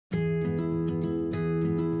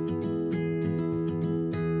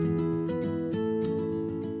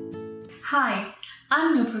Hi,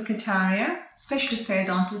 I'm Nupur Kataria, Specialist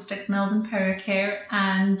Periodontist at Melbourne Periocare,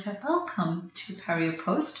 and welcome to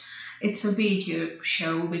PerioPost. It's a video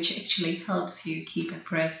show which actually helps you keep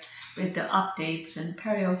abreast with the updates in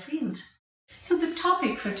perio field. So the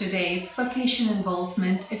topic for today is furcation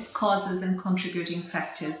involvement, its causes and contributing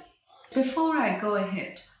factors. Before I go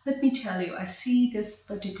ahead, let me tell you, I see this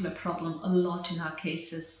particular problem a lot in our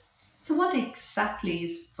cases. So what exactly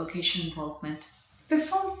is furcation involvement?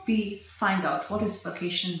 Before we find out what is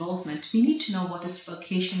furcation involvement, we need to know what is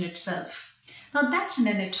furcation itself. Now that's an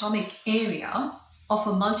anatomic area of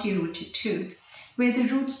a multi-rooted tooth where the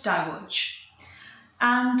roots diverge.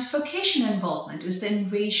 And furcation involvement is the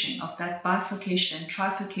invasion of that bifurcation and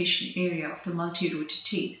trifurcation area of the multi-rooted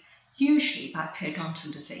teeth, usually by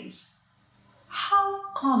periodontal disease.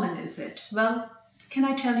 How common is it? Well, can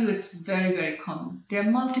I tell you it's very, very common. There are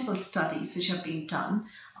multiple studies which have been done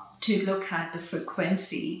to look at the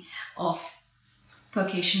frequency of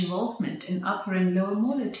furcation involvement in upper and lower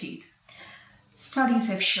molar teeth. Studies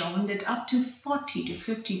have shown that up to 40 to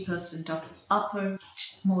 50% of upper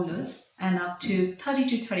molars and up to 30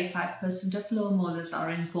 to 35% of lower molars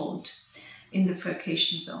are involved in the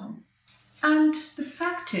furcation zone. And the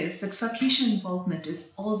fact is that furcation involvement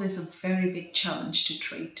is always a very big challenge to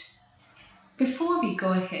treat. Before we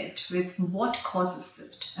go ahead with what causes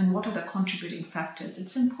it and what are the contributing factors,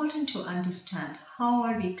 it's important to understand how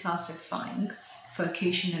are we classifying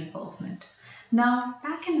furcation involvement. Now,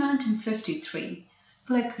 back in 1953,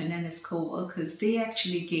 Glickman and his co-workers, they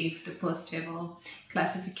actually gave the first ever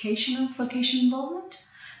classification of furcation involvement,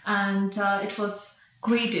 and it was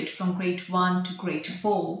graded from grade 1 to grade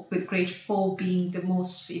 4, with grade 4 being the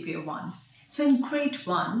most severe one. So in grade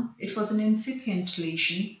 1, it was an incipient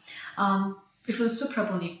lesion. It was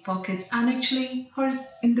suprabonic pockets, and actually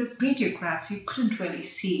in the radiographs you couldn't really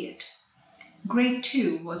see it. Grade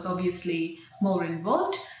 2 was obviously more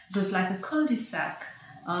involved. It was like a cul-de-sac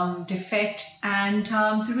defect, and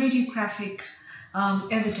the radiographic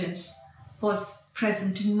evidence was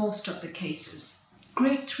present in most of the cases.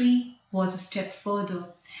 Grade 3 was a step further,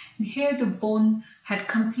 and here the bone had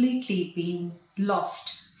completely been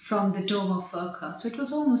lost from the dome of furca, so it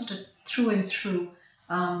was almost a through and through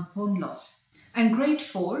bone loss. And grade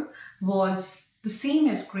 4 was the same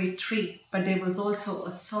as grade 3, but there was also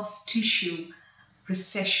a soft tissue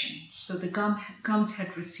recession. So the gums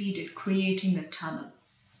had receded, creating a tunnel.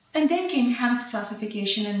 And then came Ham's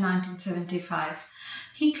classification in 1975.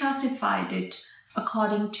 He classified it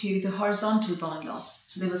according to the horizontal bone loss.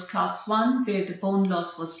 So there was class 1, where the bone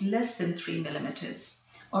loss was less than 3 millimeters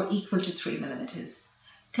or equal to 3 millimeters.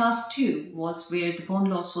 Class 2 was where the bone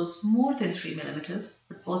loss was more than 3 millimeters,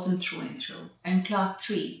 but wasn't through and through. And class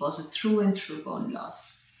 3 was a through and through bone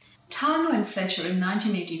loss. Tarnow and Fletcher in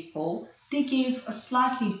 1984, they gave a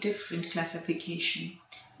slightly different classification.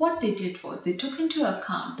 What they did was they took into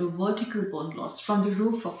account the vertical bone loss from the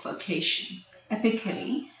roof of furcation,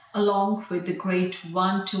 apically, along with the grade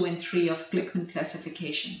 1, 2, and 3 of Glickman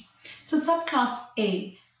classification. So subclass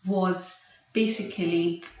A was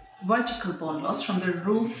basically vertical bone loss from the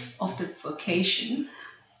roof of the furcation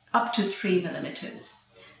up to 3 millimeters.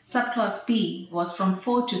 Subclass B was from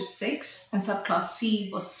 4 to 6, and subclass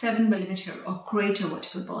C was 7 millimeter or greater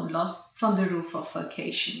vertical bone loss from the roof of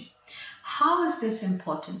furcation. How is this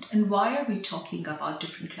important, and why are we talking about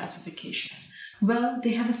different classifications? Well,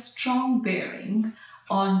 they have a strong bearing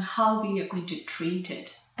on how we are going to treat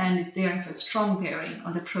it, and they have a strong bearing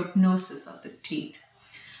on the prognosis of the teeth.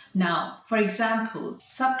 Now, for example,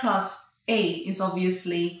 subclass A is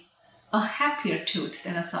obviously a happier tooth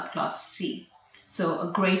than a subclass C. So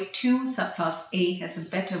a grade 2 subclass A has a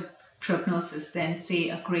better prognosis than, say,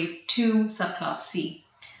 a grade 2 subclass C.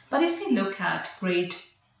 But if we look at grade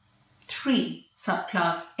 3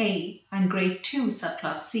 subclass A and grade 2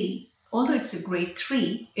 subclass C, although it's a grade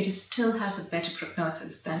 3, it still has a better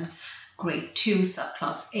prognosis than grade 2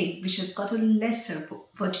 subclass A, which has got a lesser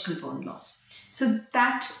vertical bone loss. So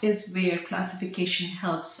that is where classification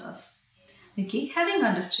helps us. Okay, having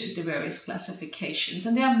understood the various classifications,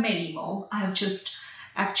 and there are many more, I have just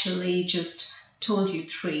told you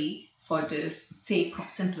 3 for the sake of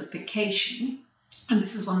simplification. And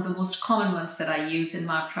this is one of the most common ones that I use in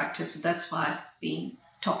my practice, so that's why I've been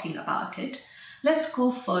talking about it. Let's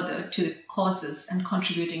go further to the causes and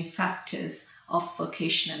contributing factors of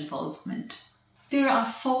furcation involvement. There are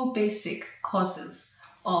 4 basic causes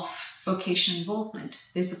of furcation involvement.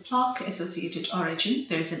 There's a plaque-associated origin,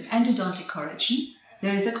 there is an endodontic origin,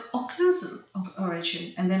 there is an occlusal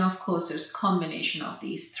origin, and then of course there's a combination of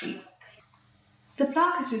these 3. The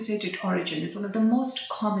plaque-associated origin is one of the most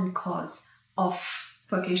common cause of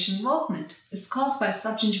furcation involvement. It's caused by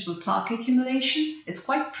subgingival plaque accumulation. It's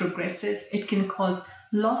quite progressive. It can cause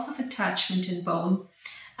loss of attachment in bone,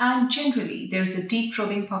 and generally there is a deep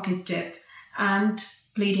probing pocket dip and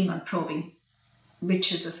bleeding on probing,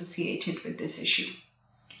 which is associated with this issue.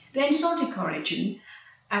 The endodontic origin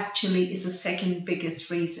actually is the second biggest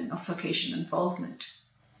reason of furcation involvement.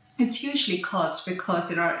 It's usually caused because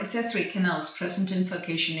there are accessory canals present in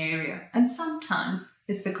furcation area, and sometimes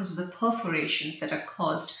it's because of the perforations that are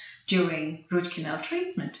caused during root canal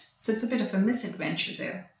treatment. So it's a bit of a misadventure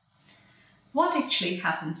there. What actually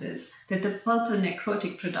happens is that the pulpal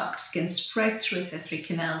necrotic products can spread through accessory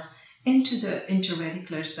canals into the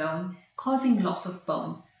interradicular zone, causing loss of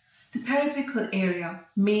bone. The periapical area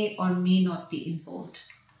may or may not be involved.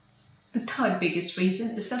 The third biggest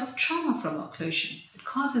reason is that of trauma from occlusion. It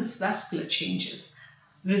causes vascular changes,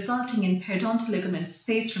 resulting in periodontal ligament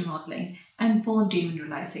space remodeling and bone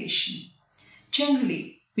demineralization.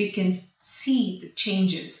 Generally, we can see the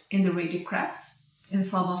changes in the radiographs in the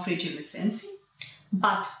form of radiolucency,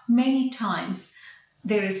 but many times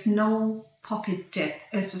there is no pocket dip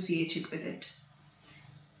associated with it.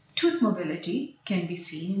 Tooth mobility can be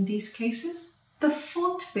seen in these cases. The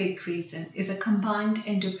fourth big reason is a combined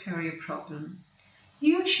endoperio problem.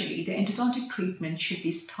 Usually, the endodontic treatment should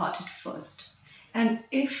be started first, and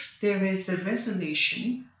if there is a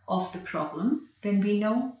resolution of the problem, then we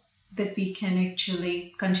know that we can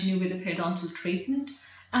actually continue with the periodontal treatment,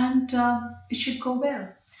 and it should go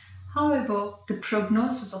well. However, the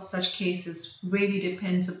prognosis of such cases really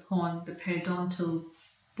depends upon the periodontal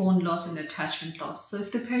bone loss and attachment loss. So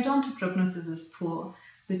if the periodontal prognosis is poor,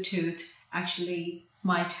 the tooth actually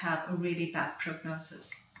might have a really bad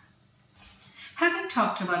prognosis. Having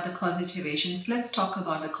talked about the causative agents, let's talk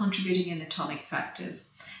about the contributing anatomic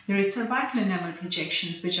factors. There is cervical enamel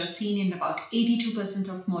projections, which are seen in about 82%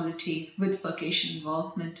 of molar teeth with furcation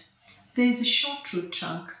involvement. There is a short root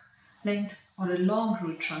trunk length or a long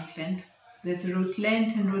root trunk length. There's a root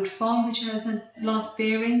length and root form, which has a lot of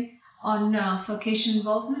bearing on furcation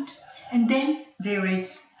involvement. And then there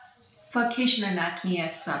is furcation anatomy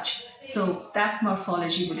as such. So that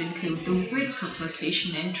morphology would include the width of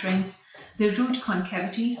furcation entrance, the root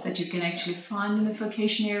concavities that you can actually find in the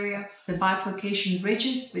furcation area, the bifurcation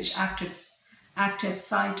ridges, which act as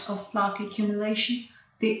site of plaque accumulation.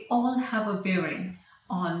 They all have a bearing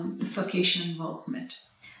on the furcation involvement.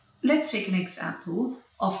 Let's take an example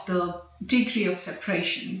of the degree of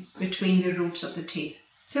separations between the roots of the teeth.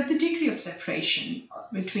 So if the degree of separation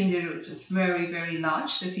between the roots is very, very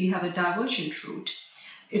large, so if you have a divergent root,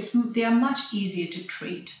 they are much easier to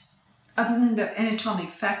treat. Other than the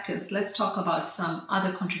anatomic factors, let's talk about some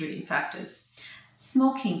other contributing factors.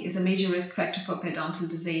 Smoking is a major risk factor for periodontal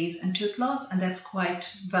disease and tooth loss, and that's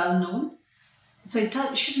quite well known. So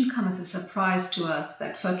it shouldn't come as a surprise to us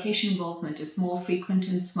that furcation involvement is more frequent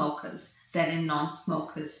in smokers than in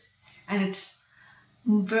non-smokers. And it's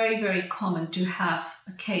very, very common to have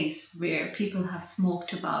a case where people have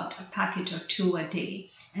smoked about a packet or two a day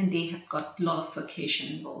and they have got a lot of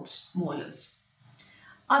furcation involved molars.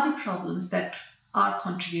 Other problems that are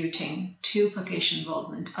contributing to furcation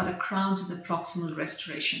involvement are the crowns of the proximal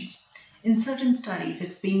restorations. In certain studies,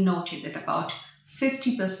 it's been noted that about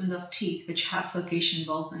 50% of teeth which have furcation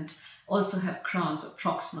involvement also have crowns or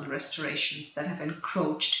proximal restorations that have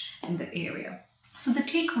encroached in the area. So the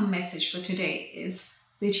take-home message for today is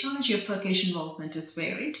the etiology of furcation involvement is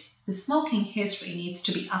varied. The smoking history needs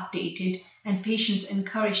to be updated and patients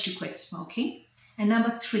encouraged to quit smoking. And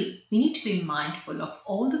number 3, we need to be mindful of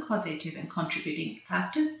all the causative and contributing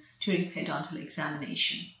factors during periodontal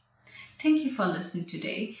examination. Thank you for listening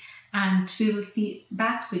today, and we will be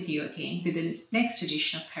back with you again with the next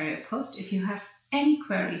edition of PerioPost. If you have any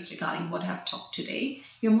queries regarding what I've talked today,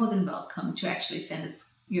 you're more than welcome to actually send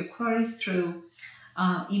us your queries through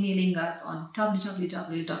emailing us on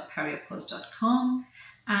www.periopost.com,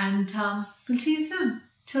 and we'll see you soon.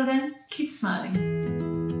 Till then, keep smiling.